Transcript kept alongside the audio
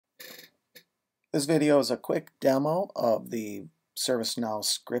This video is a quick demo of the ServiceNow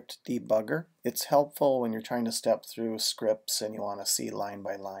script debugger. It's helpful when you're trying to step through scripts and you want to see line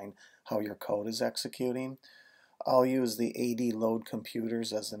by line how your code is executing. I'll use the AD load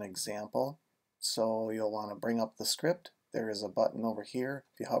computers as an example. So you'll want to bring up the script. There is a button over here.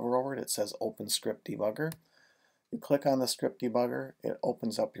 If you hover over it, it says Open Script Debugger. You click on the script debugger, it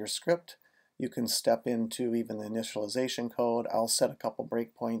opens up your script. You can step into even the initialization code. I'll set a couple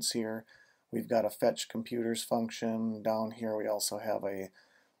breakpoints here. We've got a fetch computers function. Down here we also have a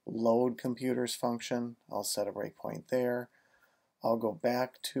load computers function. I'll set a breakpoint there. I'll go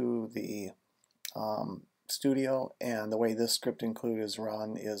back to the studio, and the way this script include is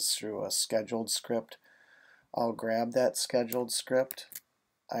run is through a scheduled script. I'll grab that scheduled script.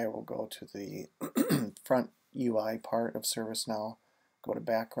 I will go to the front UI part of ServiceNow, go to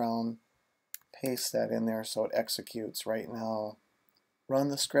background, paste that in there so it executes right now. Run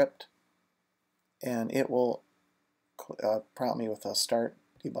the script, and it will prompt me with a start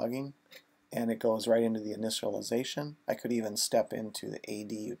debugging, and it goes right into the initialization. I could even step into the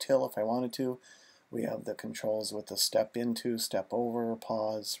AD util if I wanted to. We have the controls with the step into, step over,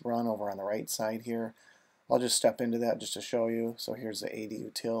 pause, run over on the right side here. I'll just step into that just to show you. So here's the AD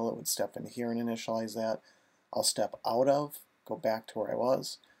util. It would step into here and initialize that. I'll step out of, go back to where I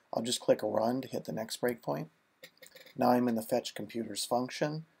was. I'll just click run to hit the next breakpoint. Now I'm in the fetch computers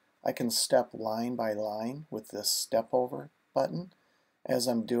function. I can step line by line with this step over button. As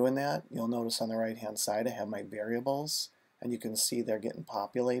I'm doing that, you'll notice on the right hand side I have my variables, and you can see they're getting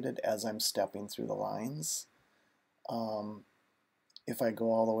populated as I'm stepping through the lines. If I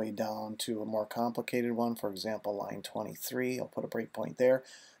go all the way down to a more complicated one, for example line 23, I'll put a breakpoint there.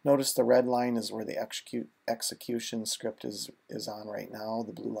 Notice the red line is where the execution script is on right now.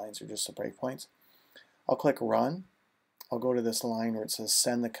 The blue lines are just the breakpoints. I'll click run. I'll go to this line where it says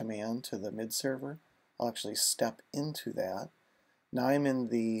send the command to the mid server. I'll actually step into that. Now I'm in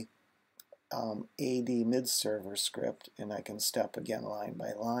the AD mid server script, and I can step again line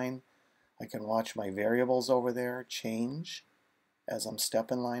by line. I can watch my variables over there change as I'm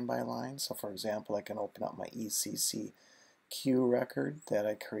stepping line by line. So for example, I can open up my ECC queue record that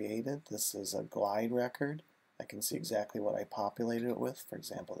I created. This is a glide record. I can see exactly what I populated it with, for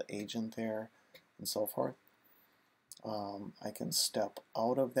example the agent there and so forth. I can step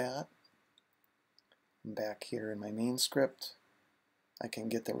out of that. I'm back here in my main script. I can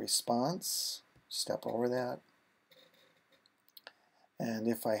get the response, step over that. And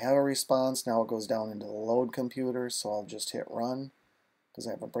if I have a response, now it goes down into the load computers, so I'll just hit run because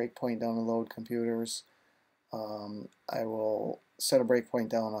I have a breakpoint down in load computers. I will set a breakpoint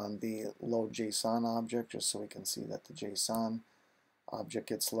down on the load JSON object just so we can see that the JSON object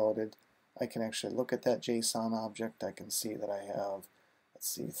gets loaded. I can actually look at that JSON object. I can see that I have, let's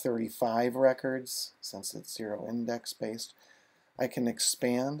see, 35 records since it's zero index based. I can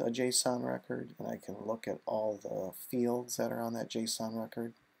expand a JSON record, and I can look at all the fields that are on that JSON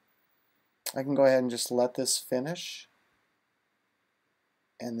record. I can go ahead and just let this finish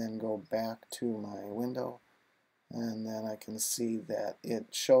and then go back to my window, and then I can see that it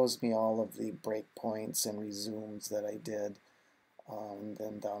shows me all of the breakpoints and resumes that I did. And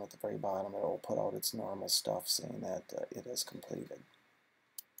then down at the very bottom it will put out its normal stuff saying that it is completed.